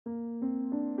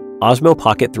OSMO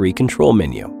Pocket 3 control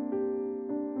menu.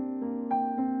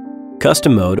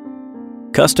 Custom mode.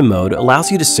 Custom mode allows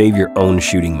you to save your own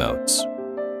shooting modes.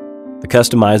 The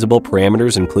customizable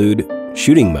parameters include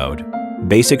shooting mode,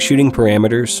 basic shooting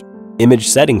parameters, image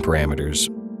setting parameters,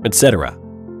 etc.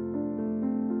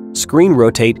 Screen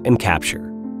rotate and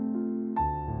capture.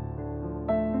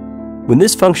 When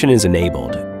this function is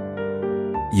enabled,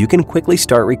 you can quickly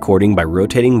start recording by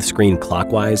rotating the screen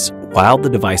clockwise while the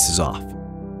device is off.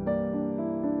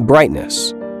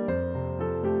 Brightness.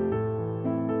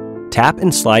 Tap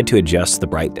and slide to adjust the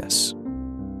brightness.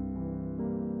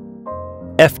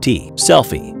 FT,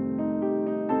 selfie.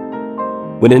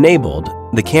 When enabled,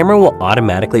 the camera will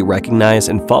automatically recognize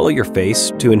and follow your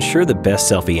face to ensure the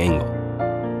best selfie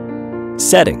angle.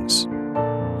 Settings.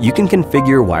 You can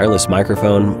configure wireless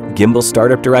microphone, gimbal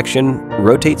startup direction,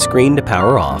 rotate screen to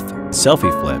power off,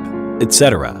 selfie flip,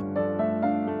 etc.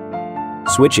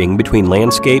 Switching between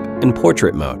landscape and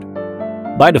portrait mode.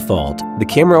 By default, the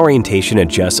camera orientation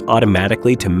adjusts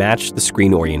automatically to match the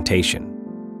screen orientation,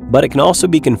 but it can also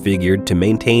be configured to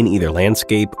maintain either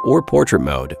landscape or portrait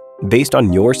mode based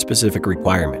on your specific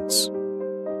requirements.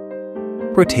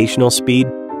 Rotational speed.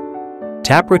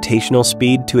 Tap rotational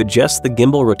speed to adjust the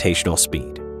gimbal rotational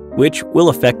speed, which will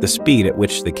affect the speed at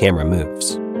which the camera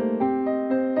moves.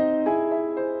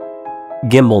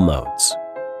 Gimbal modes.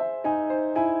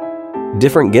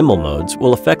 Different gimbal modes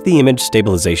will affect the image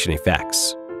stabilization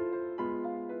effects.